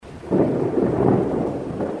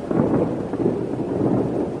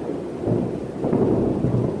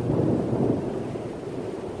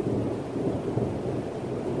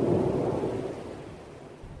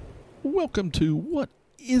Welcome to What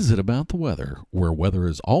Is It About the Weather, where weather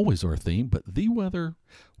is always our theme, but the weather,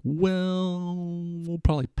 well, we'll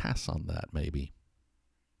probably pass on that maybe.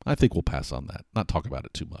 I think we'll pass on that, not talk about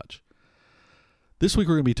it too much. This week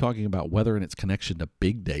we're going to be talking about weather and its connection to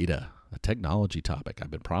big data, a technology topic. I've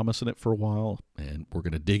been promising it for a while, and we're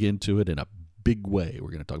going to dig into it in a big way.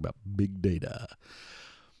 We're going to talk about big data.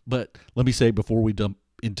 But let me say before we jump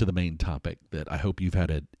into the main topic that I hope you've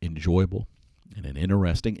had an enjoyable and an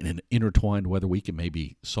interesting and an intertwined weather week and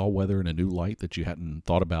maybe saw weather in a new light that you hadn't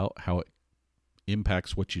thought about, how it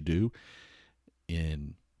impacts what you do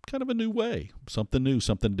in kind of a new way, something new,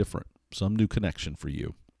 something different, some new connection for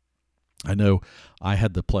you. I know I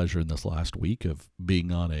had the pleasure in this last week of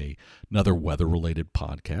being on another weather-related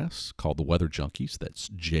podcast called The Weather Junkies. That's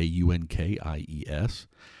Junkies.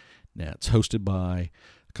 Now, it's hosted by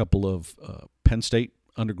a couple of Penn State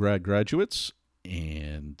undergrad graduates,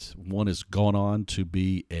 and one has gone on to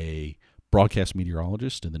be a broadcast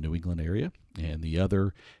meteorologist in the New England area, and the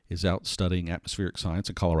other is out studying atmospheric science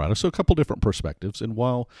in Colorado. So a couple different perspectives, and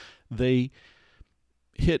while they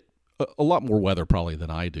hit a lot more weather probably than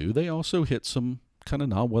I do, they also hit some kind of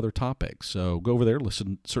non-weather topics. So go over there,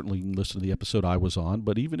 certainly listen to the episode I was on,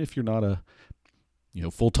 but even if you're not a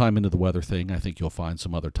full-time into the weather thing, I think you'll find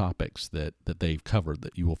some other topics that they've covered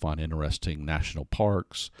that you will find interesting. National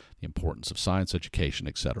parks, the importance of science education,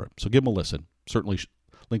 etc. So give them a listen. Certainly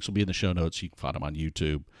links will be in the show notes. You can find them on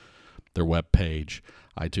YouTube, their webpage,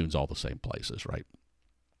 iTunes, all the same places, right?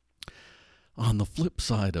 On the flip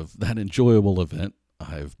side of that enjoyable event,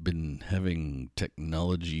 I've been having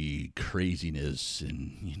technology craziness,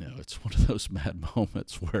 and, it's one of those mad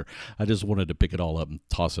moments where I just wanted to pick it all up and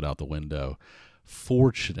toss it out the window.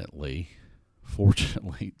 Fortunately,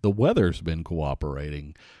 the weather's been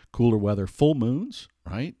cooperating. Cooler weather, full moons,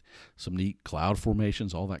 right? Some neat cloud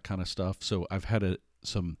formations, all that kind of stuff. So I've had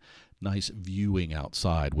some nice viewing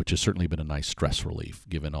outside, which has certainly been a nice stress relief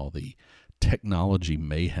given all the technology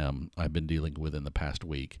mayhem I've been dealing with in the past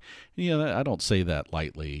week. I don't say that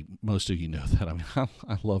lightly. Most of you know that. I mean,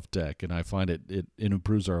 I love tech, and I find it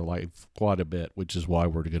improves our life quite a bit, which is why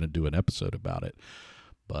we're going to do an episode about it.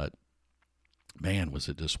 But man, was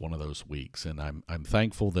it just one of those weeks, and I'm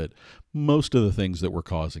thankful that most of the things that were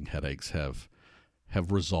causing headaches have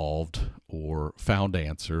resolved or found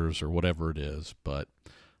answers or whatever it is. But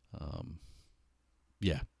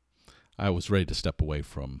I was ready to step away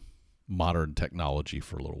from modern technology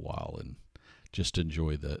for a little while and just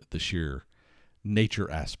enjoy the sheer nature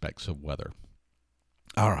aspects of weather.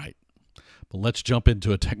 All right, but let's jump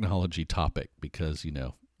into a technology topic because,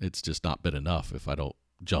 it's just not been enough if I don't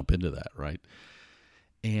jump into that, right?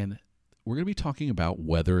 And we're going to be talking about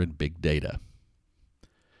weather and big data.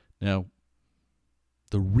 Now,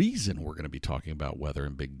 the reason we're going to be talking about weather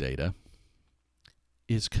and big data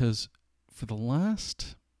is because for the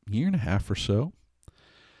last year and a half or so,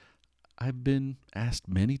 I've been asked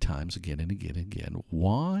many times again and again and again,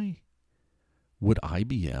 why would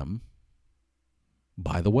IBM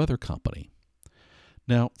buy the weather company?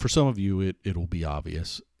 Now, for some of you, it'll be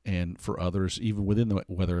obvious. And for others, even within the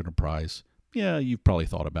weather enterprise, you've probably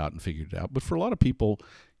thought about and figured it out. But for a lot of people,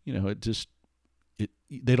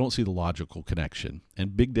 they don't see the logical connection.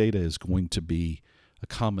 And big data is going to be a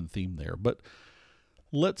common theme there. But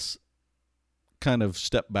let's kind of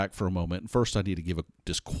step back for a moment. First, I need to give a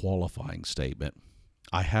disqualifying statement.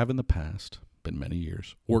 I have in the past, been many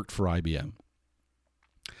years, worked for IBM.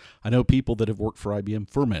 I know people that have worked for IBM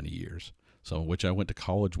for many years, some of which I went to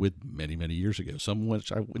college with many, many years ago, some of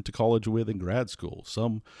which I went to college with in grad school,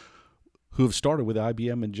 some who have started with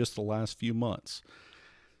IBM in just the last few months,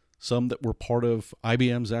 some that were part of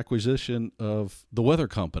IBM's acquisition of the weather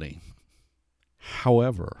company.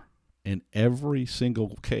 However, in every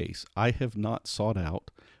single case, I have not sought out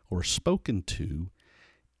or spoken to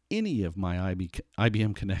any of my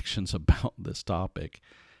IBM connections about this topic,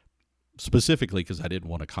 specifically because I didn't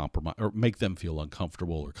want to compromise or make them feel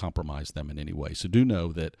uncomfortable or compromise them in any way. So do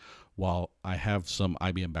know that while I have some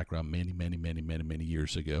IBM background many, many, many, many, many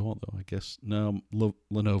years ago, although I guess no,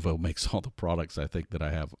 Lenovo makes all the products, I think that I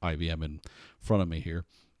have IBM in front of me here.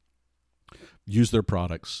 Use their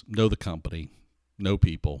products, know the company, know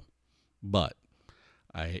people, but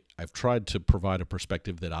I've tried to provide a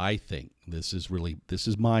perspective that I think this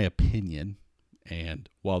is my opinion. And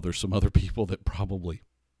while there's some other people that probably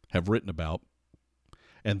have written about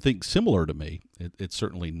and think similar to me, it's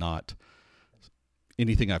certainly not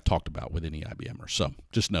anything I've talked about with any IBMer. So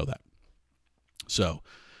just know that. So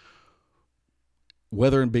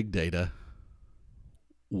weather and big data,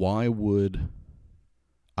 why would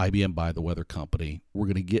IBM buy the weather company? We're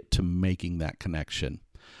going to get to making that connection.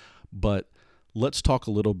 But let's talk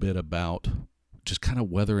a little bit about just kind of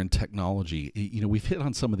weather and technology. We've hit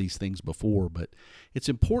on some of these things before, but it's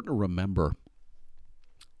important to remember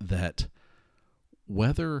that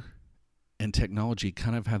weather and technology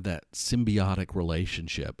kind of have that symbiotic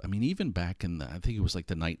relationship. I mean, even back in I think it was like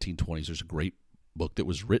the 1920s, there's a great book that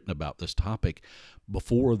was written about this topic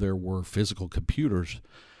before there were physical computers,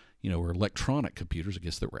 or electronic computers. I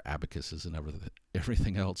guess there were abacuses and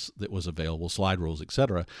everything else that was available, slide rules,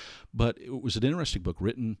 etc. But it was an interesting book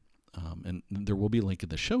written, and there will be a link in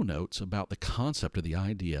the show notes, about the concept of the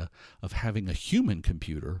idea of having a human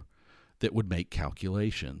computer that would make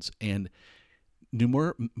calculations. And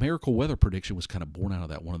numerical weather prediction was kind of born out of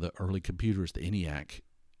that. One of the early computers, the ENIAC,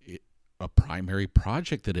 a primary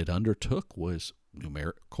project that it undertook was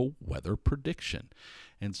numerical weather prediction.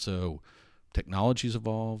 And so technology's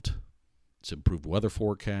evolved, it's improved weather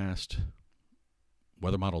forecast,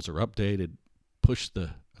 weather models are updated, push the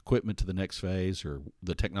equipment to the next phase or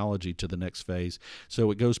the technology to the next phase.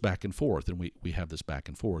 So it goes back and forth, and we have this back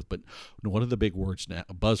and forth. But one of the big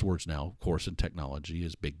buzzwords now, of course, in technology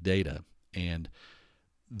is big data. And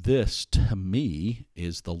this, to me,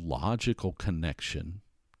 is the logical connection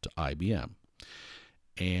to IBM.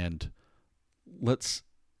 And let's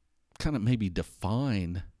kind of maybe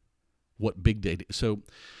define what big data is. So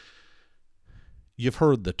you've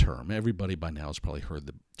heard the term. Everybody by now has probably heard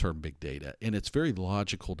the term big data. And it's very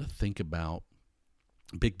logical to think about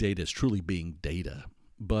big data as truly being data.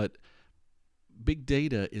 But big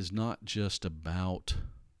data is not just about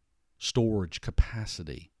storage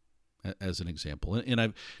capacity, as an example. And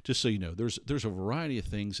I've just so you know, there's a variety of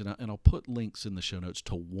things, and I'll put links in the show notes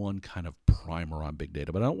to one kind of primer on big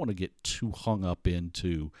data, but I don't want to get too hung up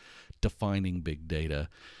into defining big data.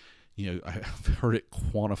 I've heard it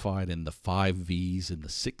quantified in the 5 V's and the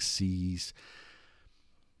 6 C's.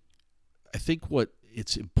 I think what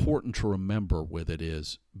it's important to remember with it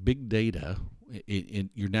is big data, in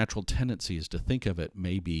your natural tendency is to think of it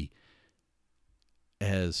maybe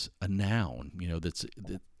as a noun,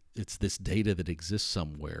 it's this data that exists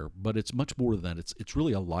somewhere, but it's much more than that. It's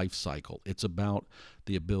really a life cycle. It's about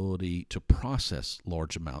the ability to process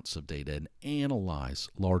large amounts of data and analyze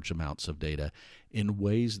large amounts of data in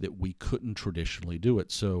ways that we couldn't traditionally do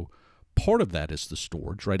it. So part of that is the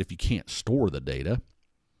storage, right? If you can't store the data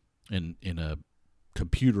in a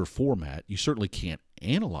computer format, you certainly can't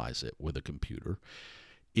analyze it with a computer.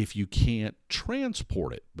 If you can't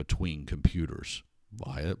transport it between computers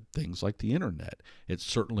via things like the internet, it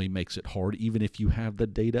certainly makes it hard, even if you have the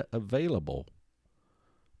data available,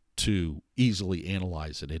 to easily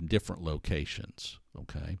analyze it in different locations,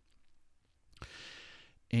 okay?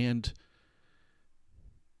 And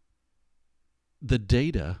the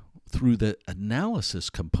data through the analysis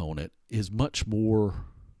component is much more,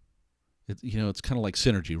 it's kind of like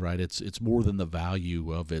synergy, right? It's more than the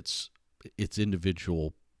value of its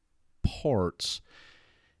individual parts.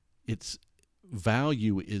 Its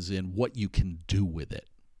value is in what you can do with it,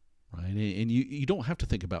 right? And you don't have to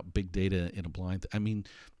think about big data in a blind.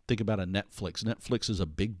 Think about a Netflix. Netflix is a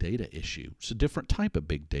big data issue. It's a different type of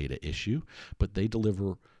big data issue, but they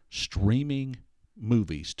deliver streaming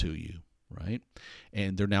movies to you, right?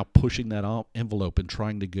 And they're now pushing that envelope and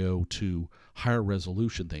trying to go to higher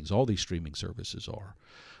resolution things. All these streaming services are.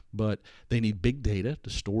 But they need big data to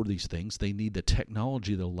store these things. They need the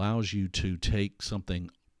technology that allows you to take something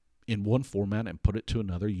in one format and put it to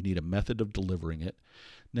another. You need a method of delivering it.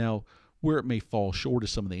 Now, where it may fall short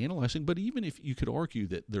is some of the analyzing, but even if you could argue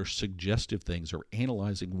that there's suggestive things or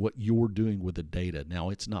analyzing what you're doing with the data. Now,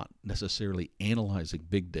 it's not necessarily analyzing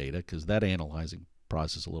big data, because that analyzing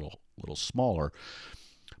process is a little smaller,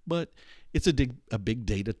 but it's a big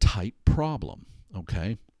data type problem,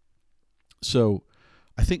 okay? So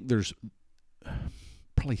I think there's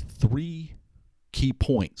probably 3 key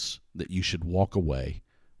points that you should walk away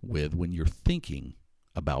with when you're thinking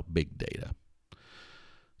about big data.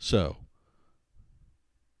 So,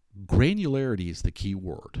 granularity is the key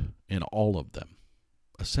word in all of them.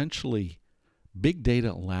 Essentially, big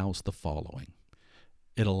data allows the following.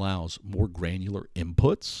 It allows more granular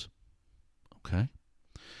inputs, okay?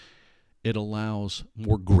 It allows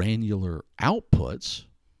more granular outputs,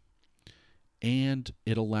 and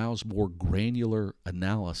it allows more granular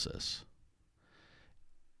analysis.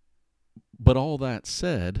 But all that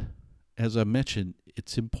said, as I mentioned,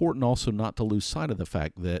 it's important also not to lose sight of the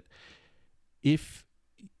fact that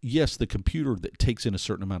yes, the computer that takes in a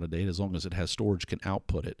certain amount of data, as long as it has storage, can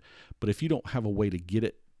output it. But if you don't have a way to get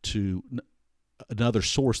it to another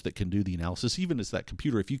source that can do the analysis, even as that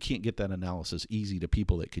computer, if you can't get that analysis easy to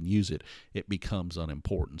people that can use it, it becomes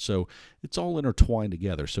unimportant. So it's all intertwined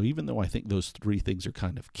together. So even though I think those 3 things are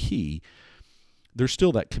kind of key, there's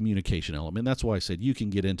still that communication element. That's why I said you can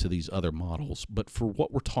get into these other models. But for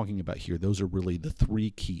what we're talking about here, those are really the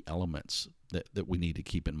three key elements that we need to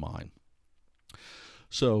keep in mind.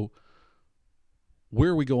 So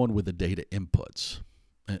where are we going with the data inputs?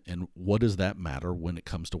 And what does that matter when it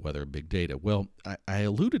comes to weather and big data? Well, I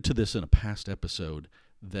alluded to this in a past episode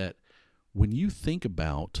that when you think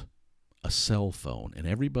about a cell phone and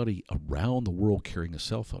everybody around the world carrying a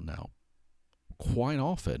cell phone now, quite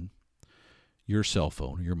often your cell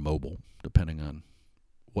phone, your mobile, depending on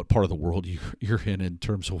what part of the world you're in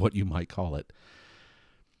terms of what you might call it,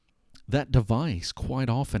 that device quite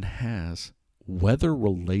often has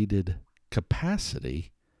weather-related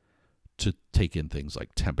capacity to take in things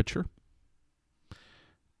like temperature,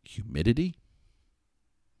 humidity,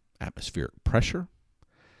 atmospheric pressure.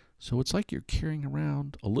 So it's like you're carrying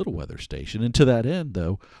around a little weather station. And to that end,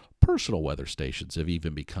 though, personal weather stations have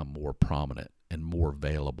even become more prominent and more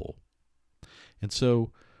available. And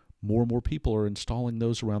so more and more people are installing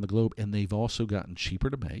those around the globe, and they've also gotten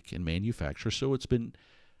cheaper to make and manufacture. So it's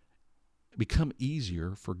become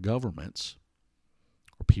easier for governments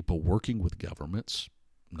or people working with governments,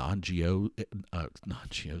 NGOs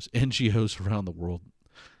around the world.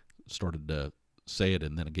 Started to say it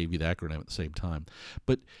and then I gave you the acronym at the same time.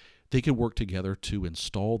 But they can work together to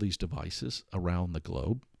install these devices around the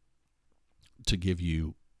globe to give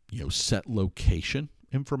you, set location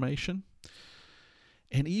information.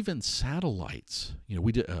 And even satellites.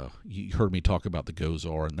 We did. You heard me talk about the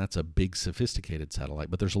GOES-R, and that's a big, sophisticated satellite.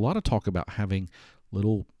 But there's a lot of talk about having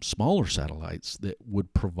little, smaller satellites that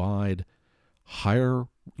would provide higher.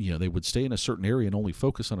 They would stay in a certain area and only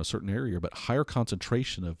focus on a certain area, but higher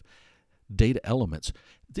concentration of data elements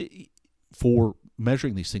for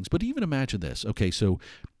measuring these things. But even imagine this. Okay, so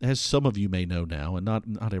as some of you may know now, and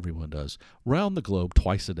not everyone does, around the globe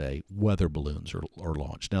twice a day, weather balloons are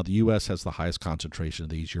launched. Now, the U.S. has the highest concentration of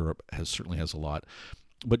these. Europe certainly has a lot.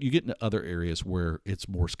 But you get into other areas where it's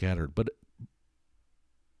more scattered. But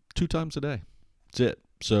 2 times a day, that's it.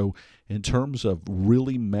 So in terms of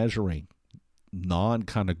really measuring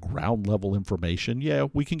non-kind of ground level information,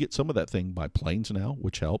 we can get some of that thing by planes now,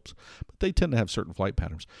 which helps, but they tend to have certain flight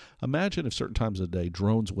patterns. Imagine if certain times of the day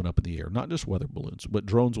drones went up in the air, not just weather balloons, but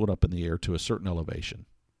drones went up in the air to a certain elevation.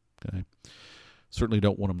 Okay, certainly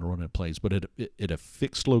don't want them to run in planes, but at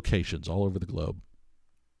fixed locations all over the globe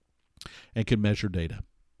and can measure data.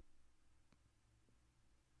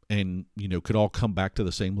 And, could all come back to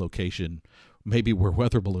the same location, maybe where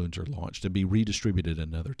weather balloons are launched, and be redistributed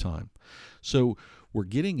another time. So we're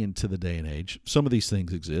getting into the day and age. Some of these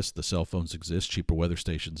things exist. The cell phones exist. Cheaper weather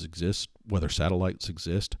stations exist. Weather satellites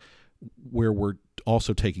exist, where we're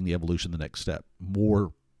also taking the evolution the next step.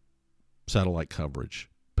 More satellite coverage,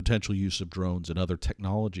 potential use of drones and other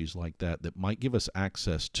technologies like that might give us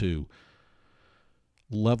access to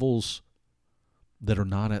levels that are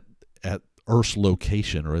not at Earth's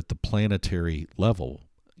location or at the planetary level,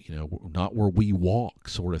 not where we walk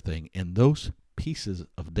sort of thing. And those pieces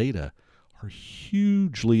of data are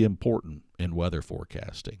hugely important in weather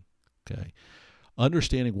forecasting. Okay,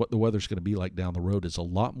 understanding what the weather's going to be like down the road is a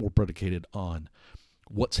lot more predicated on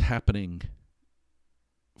what's happening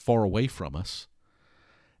far away from us,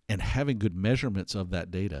 and having good measurements of that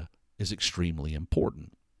data is extremely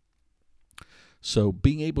important. So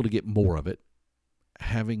being able to get more of it,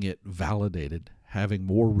 having it validated, having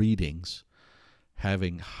more readings,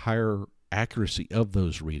 having higher accuracy of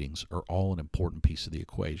those readings are all an important piece of the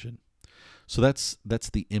equation. So that's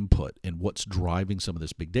the input and what's driving some of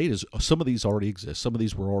this big data. Some of these already exist. Some of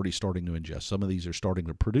these we're already starting to ingest. Some of these are starting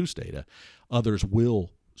to produce data. Others will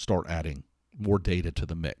start adding more data to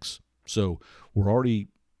the mix. So we're already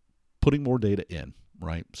putting more data in,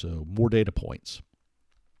 right? So more data points.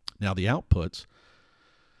 Now the outputs,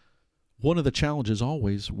 one of the challenges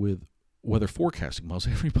always with weather forecasting models,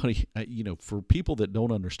 everybody, for people that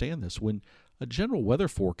don't understand this, when a general weather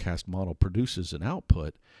forecast model produces an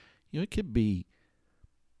output, it could be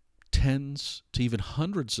tens to even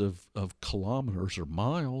hundreds of kilometers or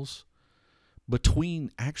miles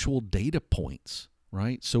between actual data points,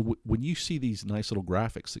 right? So when you see these nice little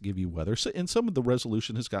graphics that give you weather, and some of the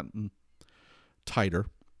resolution has gotten tighter,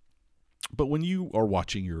 but when you are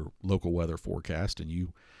watching your local weather forecast and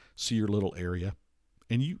you see your little area,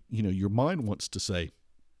 and your mind wants to say,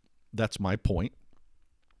 that's my point,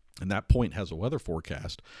 and that point has a weather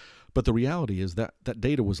forecast. But the reality is that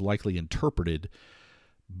data was likely interpreted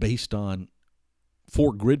based on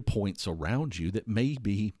 4 grid points around you that may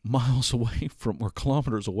be miles away from or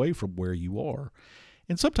kilometers away from where you are.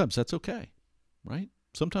 And sometimes that's okay, right?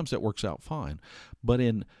 Sometimes that works out fine. But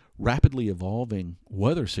in rapidly evolving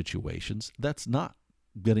weather situations, that's not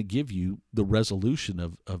going to give you the resolution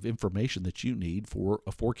of information that you need for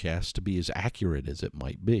a forecast to be as accurate as it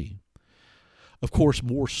might be. Of course,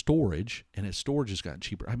 more storage, and as storage has gotten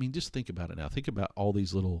cheaper, I mean, just think about it now. Think about all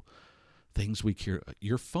these little things we carry.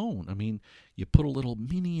 Your phone, I mean, you put a little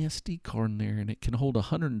mini SD card in there and it can hold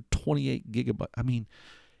 128 gigabytes. I mean,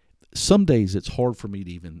 some days it's hard for me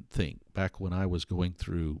to even think. Back when I was going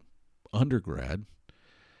through undergrad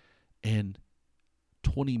and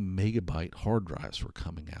 20 megabyte hard drives were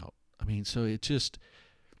coming out. I mean, so it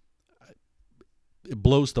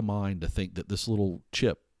blows the mind to think that this little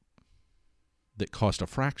chip that cost a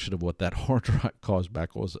fraction of what that hard drive cost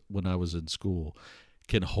back was when I was in school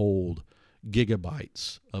can hold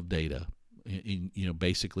gigabytes of data,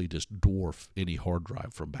 basically just dwarf any hard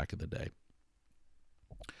drive from back in the day.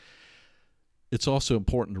 It's also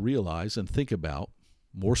important to realize and think about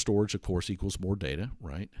more storage, of course, equals more data,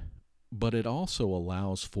 right? But it also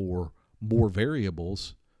allows for more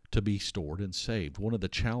variables to be stored and saved. One of the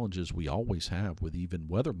challenges we always have with even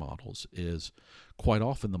weather models is quite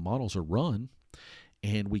often the models are run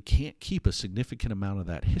and we can't keep a significant amount of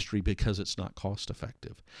that history because it's not cost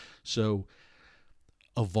effective. So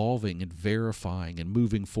evolving and verifying and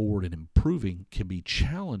moving forward and improving can be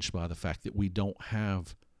challenged by the fact that we don't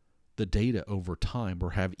have the data over time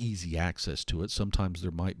or have easy access to it. Sometimes there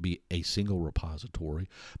might be a single repository,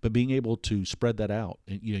 but being able to spread that out,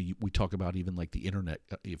 and we talk about even like the internet.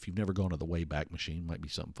 If you've never gone to the Wayback Machine, might be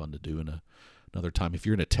something fun to do in another time if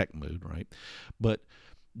you're in a tech mood, right? But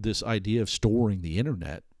this idea of storing the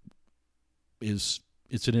internet it's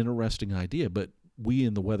an interesting idea, but we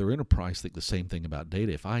in the Weather Enterprise think the same thing about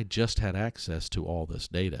data. If I just had access to all this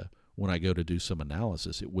data when I go to do some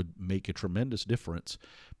analysis, it would make a tremendous difference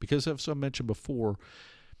because, as I mentioned before,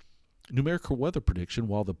 numerical weather prediction,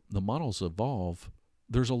 while the models evolve,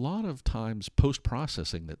 there's a lot of times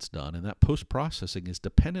post-processing that's done, and that post-processing is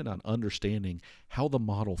dependent on understanding how the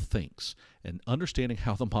model thinks. And understanding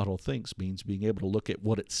how the model thinks means being able to look at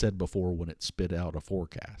what it said before when it spit out a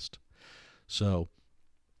forecast. So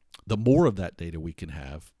the more of that data we can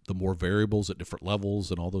have, the more variables at different levels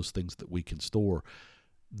and all those things that we can store,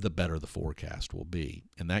 the better the forecast will be.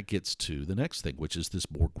 And that gets to the next thing, which is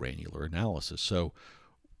this more granular analysis. So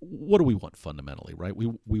what do we want fundamentally, right?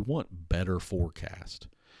 We want better forecast.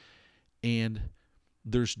 And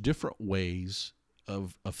there's different ways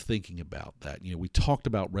of thinking about that. We talked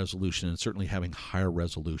about resolution, and certainly having higher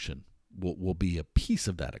resolution will be a piece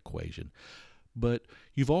of that equation. But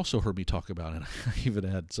you've also heard me talk about, and I even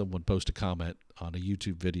had someone post a comment on a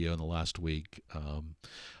YouTube video in the last week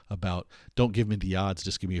about don't give me the odds,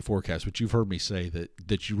 just give me a forecast. But you've heard me say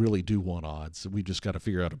that you really do want odds. We've just got to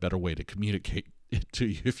figure out a better way to communicate it to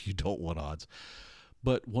you if you don't want odds.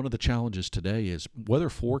 But one of the challenges today is weather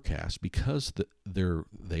forecasts, because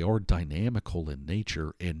they are dynamical in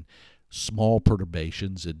nature and small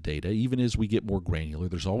perturbations in data. Even as we get more granular,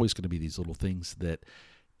 there's always going to be these little things that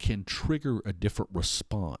can trigger a different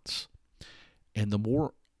response. And the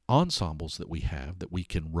more ensembles that we have that we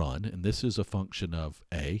can run, and this is a function of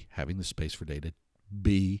A, having the space for data,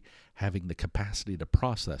 B, having the capacity to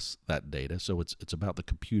process that data, so it's about the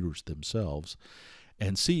computers themselves,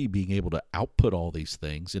 and C, being able to output all these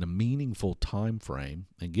things in a meaningful time frame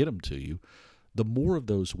and get them to you. The more of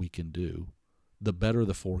those we can do, the better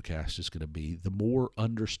the forecast is going to be, the more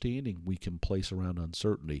understanding we can place around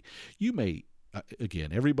uncertainty. You may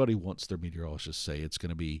again, everybody wants their meteorologist to say it's going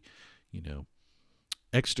to be,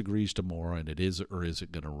 X degrees tomorrow and it is or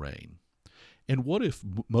isn't going to rain. And what if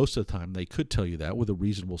most of the time they could tell you that with a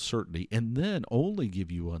reasonable certainty and then only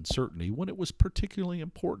give you uncertainty when it was particularly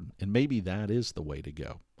important? And maybe that is the way to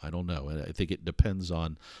go. I don't know. And I think it depends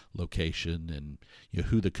on location and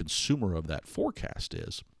who the consumer of that forecast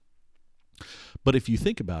is. But if you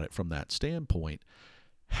think about it from that standpoint,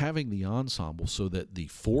 having the ensemble so that the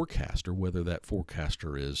forecaster, whether that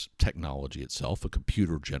forecaster is technology itself, a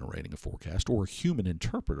computer generating a forecast, or a human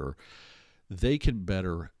interpreter, they can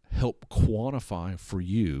better help quantify for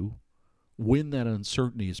you when that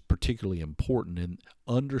uncertainty is particularly important, and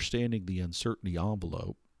understanding the uncertainty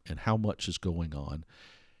envelope and how much is going on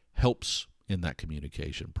helps in that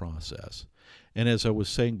communication process. And as I was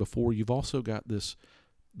saying before, you've also got the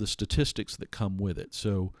statistics that come with it.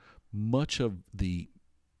 So much of the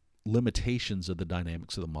limitations of the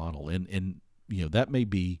dynamics of the model, and that may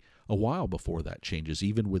be a while before that changes,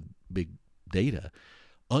 even with big data.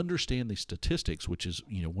 Understand the statistics, which is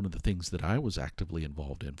one of the things that I was actively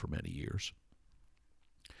involved in for many years.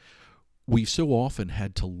 We so often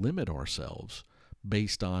had to limit ourselves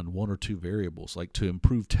based on one or two variables. Like to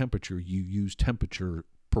improve temperature, you use temperature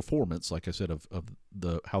performance, like I said, of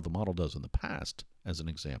how the model does in the past as an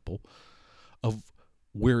example of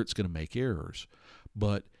where it's going to make errors.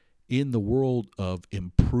 But in the world of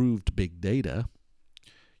improved big data,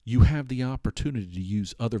 you have the opportunity to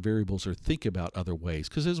use other variables or think about other ways.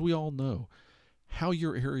 Because as we all know, how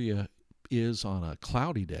your area is on a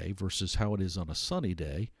cloudy day versus how it is on a sunny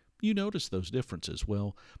day, you notice those differences.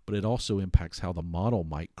 Well, but it also impacts how the model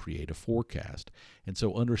might create a forecast. And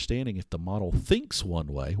so understanding if the model thinks one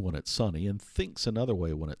way when it's sunny and thinks another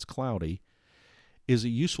way when it's cloudy is a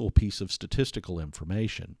useful piece of statistical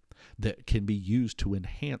information that can be used to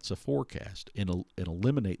enhance a forecast and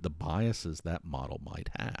eliminate the biases that model might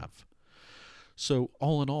have. So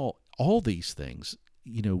all in all these things,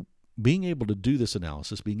 being able to do this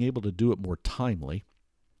analysis, being able to do it more timely,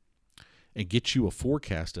 and get you a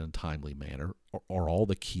forecast in a timely manner are all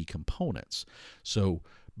the key components. So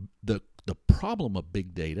the problem of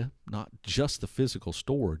big data, not just the physical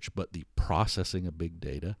storage, but the processing of big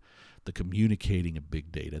data, the communicating of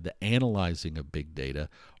big data, the analyzing of big data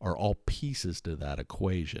are all pieces to that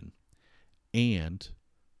equation. And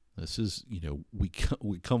this is, we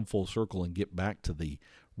come full circle and get back to the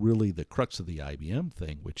crux of the IBM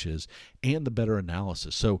thing, which is, and the better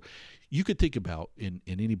analysis. So you could think about, and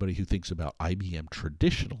anybody who thinks about IBM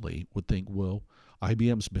traditionally would think, well,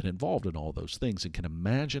 IBM's been involved in all those things and can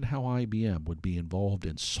imagine how IBM would be involved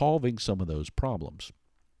in solving some of those problems.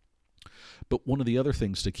 But one of the other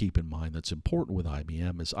things to keep in mind that's important with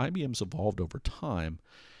IBM is IBM's evolved over time.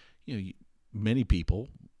 Many people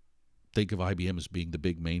think of IBM as being the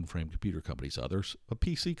big mainframe computer companies, others a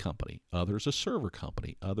PC company, others a server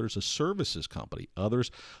company, others a services company,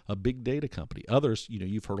 others a big data company, others,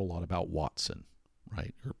 you've heard a lot about Watson,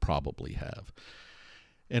 right? Or probably have.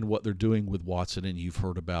 And what they're doing with Watson, and you've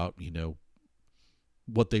heard about,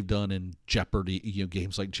 what they've done in Jeopardy,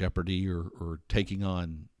 games like Jeopardy or taking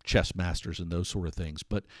on chess masters and those sort of things.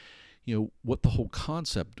 But, what the whole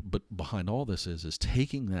concept behind all this is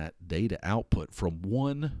taking that data output from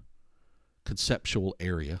one conceptual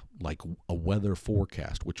area like a weather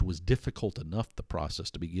forecast, which was difficult enough the process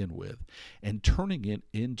to begin with, and turning it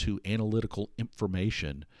into analytical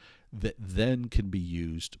information that then can be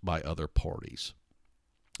used by other parties.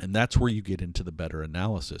 And that's where you get into the better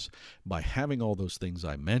analysis. By having all those things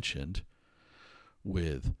I mentioned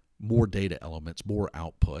with more data elements, more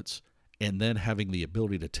outputs, and then having the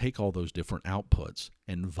ability to take all those different outputs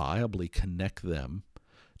and viably connect them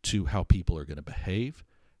to how people are going to behave,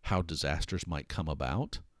 how disasters might come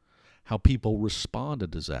about, how people respond to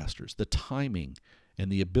disasters, the timing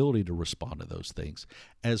and the ability to respond to those things,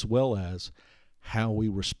 as well as how we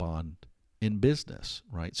respond in business,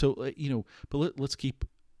 right? So, but let's keep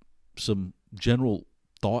some general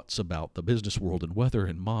thoughts about the business world and weather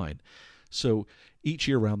in mind. So each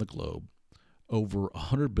year around the globe, over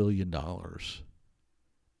 $100 billion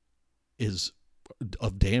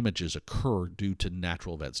of damages occur due to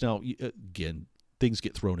natural events. Now, again, things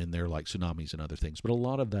get thrown in there like tsunamis and other things, but a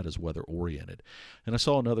lot of that is weather-oriented. And I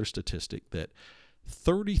saw another statistic that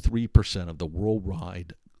 33% of the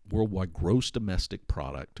worldwide gross domestic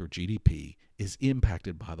product, or GDP, is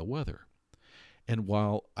impacted by the weather. And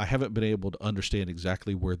while I haven't been able to understand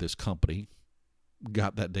exactly where this company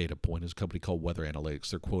got that data point, it's a company called Weather Analytics.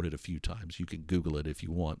 They're quoted a few times. You can Google it if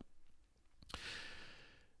you want.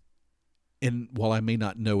 And while I may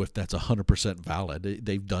not know if that's 100% valid,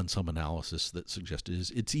 they've done some analysis that suggests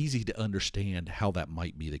it's easy to understand how that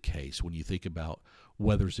might be the case when you think about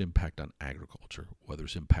weather's impact on agriculture,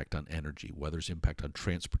 weather's impact on energy, weather's impact on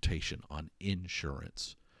transportation, on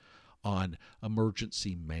insurance, on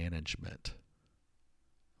emergency management.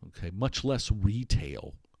 Okay, much less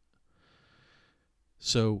retail.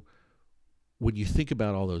 So when you think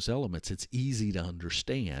about all those elements, it's easy to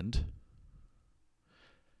understand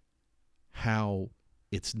how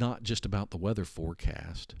it's not just about the weather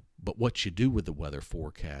forecast, but what you do with the weather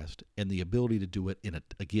forecast and the ability to do it in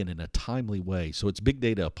a timely way. So it's big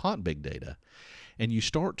data upon big data. And you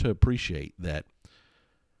start to appreciate that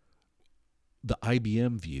the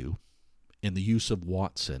IBM view and the use of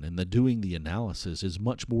Watson and the doing the analysis is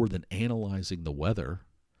much more than analyzing the weather.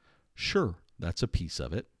 Sure, that's a piece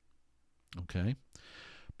of it. Okay?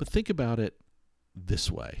 But think about it this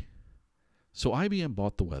way. So IBM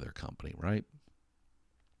bought the weather company, right?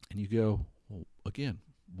 And you go, well, again,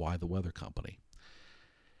 why the weather company?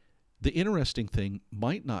 The interesting thing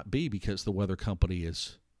might not be because the weather company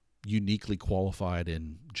is uniquely qualified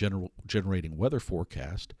in generating weather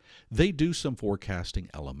forecast. They do some forecasting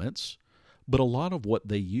elements, but a lot of what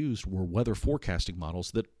they used were weather forecasting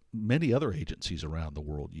models that many other agencies around the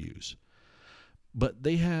world use. But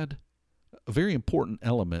they had a very important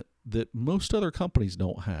element that most other companies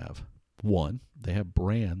don't have. One, they have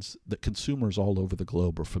brands that consumers all over the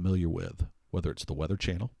globe are familiar with, whether it's the Weather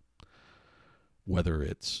Channel, whether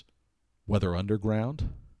it's Weather Underground,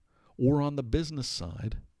 or on the business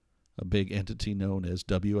side, a big entity known as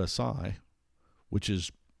WSI, which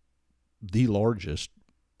is the largest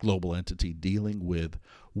global entity dealing with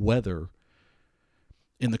weather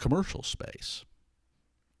in the commercial space.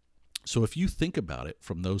 So if you think about it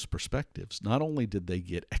from those perspectives, not only did they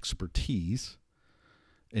get expertise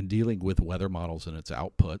in dealing with weather models and its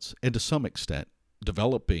outputs, and to some extent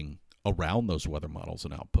developing around those weather models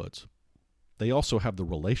and outputs, they also have the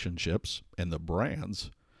relationships and the brands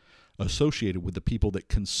associated with the people that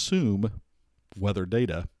consume weather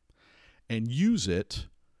data and use it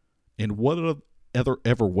in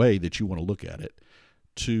whatever way that you want to look at it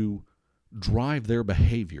to drive their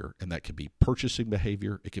behavior. And that can be purchasing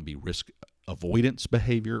behavior, it can be risk avoidance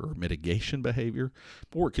behavior or mitigation behavior,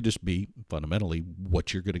 or it could just be fundamentally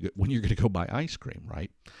what you're going to get when you're going to go buy ice cream, right?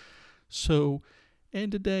 So,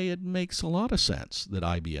 and today it makes a lot of sense that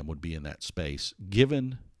IBM would be in that space,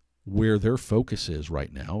 given where their focus is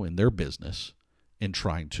right now in their business in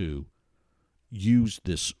trying to use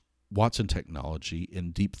this Watson technology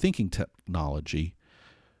and deep thinking technology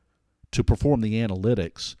to perform the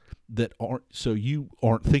analytics that aren't, so you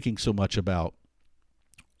aren't thinking so much about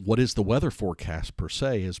what is the weather forecast per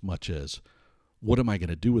se, as much as what am I going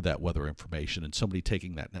to do with that weather information, and somebody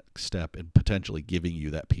taking that next step and potentially giving you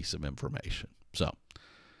that piece of information. So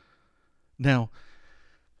now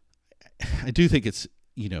I do think it's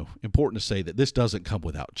important to say that this doesn't come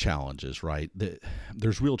without challenges, right?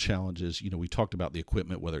 There's real challenges. We talked about the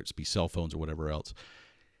equipment, whether it's be cell phones or whatever else.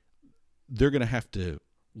 They're going to have to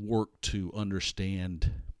work to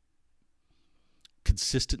understand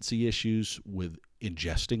consistency issues with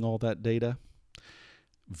ingesting all that data,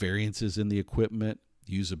 variances in the equipment,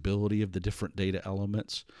 usability of the different data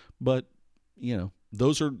elements. But,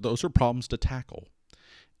 those are problems to tackle.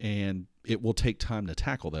 And it will take time to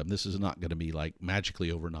tackle them. This is not going to be like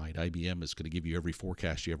magically overnight. IBM is going to give you every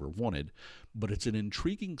forecast you ever wanted, but it's an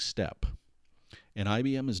intriguing step. And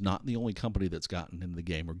IBM is not the only company that's gotten into the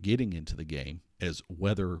game or getting into the game as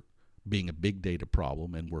weather being a big data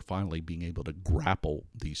problem, and we're finally being able to grapple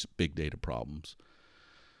these big data problems,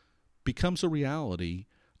 becomes a reality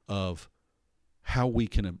of how we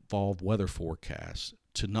can evolve weather forecasts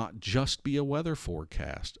to not just be a weather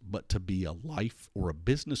forecast, but to be a life or a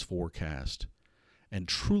business forecast and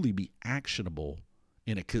truly be actionable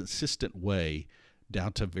in a consistent way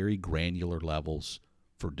down to very granular levels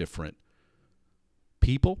for different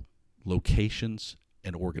people, locations,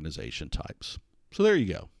 and organization types. So there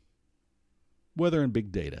you go. Weather and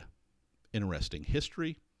big data. Interesting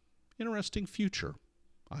history, interesting future.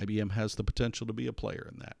 IBM has the potential to be a player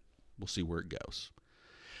in that. We'll see where it goes.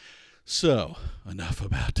 So, enough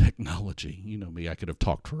about technology. You know me, I could have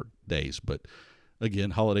talked for days, but again,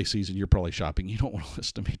 holiday season, you're probably shopping. You don't want to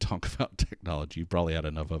listen to me talk about technology. You've probably had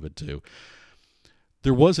enough of it too.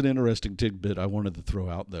 There was an interesting tidbit I wanted to throw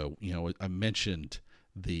out, though. I mentioned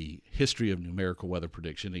the history of numerical weather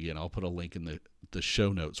prediction. Again, I'll put a link in the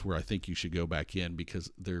show notes where I think you should go back in,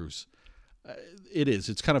 because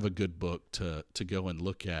it's kind of a good book to go and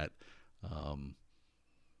look at.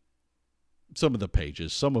 Some of the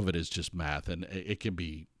pages, some of it is just math, and it can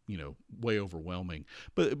be, way overwhelming.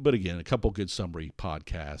 But again, a couple good summary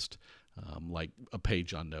podcasts, like A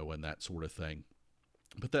Page on NOAA and that sort of thing.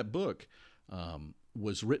 But that book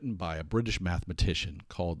was written by a British mathematician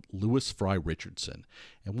called Lewis Fry Richardson.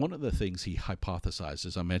 And one of the things he hypothesized,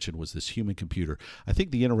 as I mentioned, was this human computer. I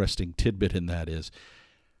think the interesting tidbit in that is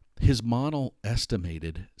his model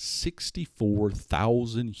estimated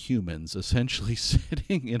 64,000 humans essentially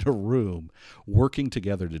sitting in a room working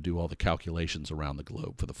together to do all the calculations around the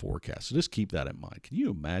globe for the forecast. So just keep that in mind. Can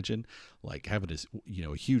you imagine like having this,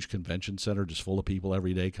 a huge convention center just full of people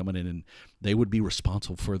every day coming in, and they would be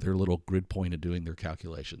responsible for their little grid point of doing their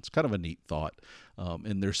calculations? Kind of a neat thought.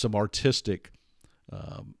 And there's some artistic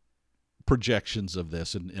projections of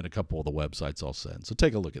this in a couple of the websites I'll send. So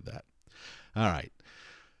take a look at that. All right.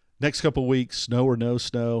 Next couple of weeks, snow or no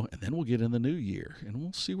snow, and then we'll get in the new year, and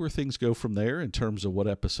we'll see where things go from there in terms of what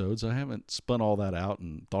episodes. I haven't spun all that out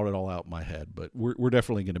and thought it all out in my head, but we're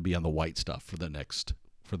definitely going to be on the white stuff for the next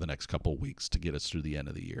couple of weeks to get us through the end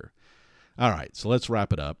of the year. All right, so let's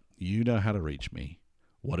wrap it up. You know how to reach me.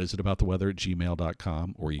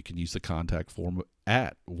 whatisabouttheweather@gmail.com, or you can use the contact form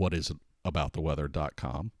at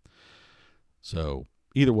whatisabouttheweather.com. So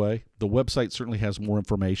either way, the website certainly has more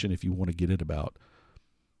information if you want to get it about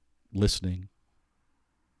listening,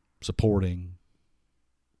 supporting,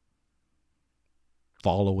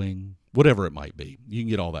 following, whatever it might be. You can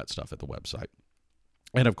get all that stuff at the website.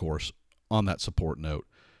 And of course, on that support note,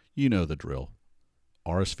 you know the drill.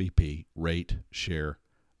 RSVP, rate, share,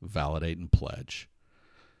 validate, and pledge.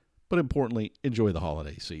 But importantly, enjoy the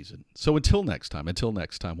holiday season. So until next time,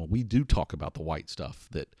 when we do talk about the white stuff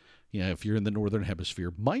that, if you're in the Northern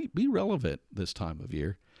Hemisphere, might be relevant this time of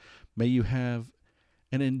year, may you have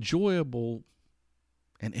an enjoyable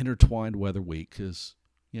and intertwined weather week, because,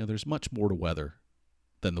 there's much more to weather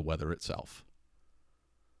than the weather itself.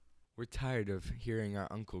 We're tired of hearing our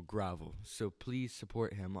uncle grovel, so please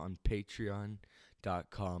support him on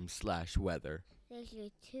patreon.com/weather. There's your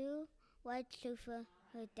 2 White Sofa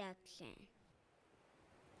production.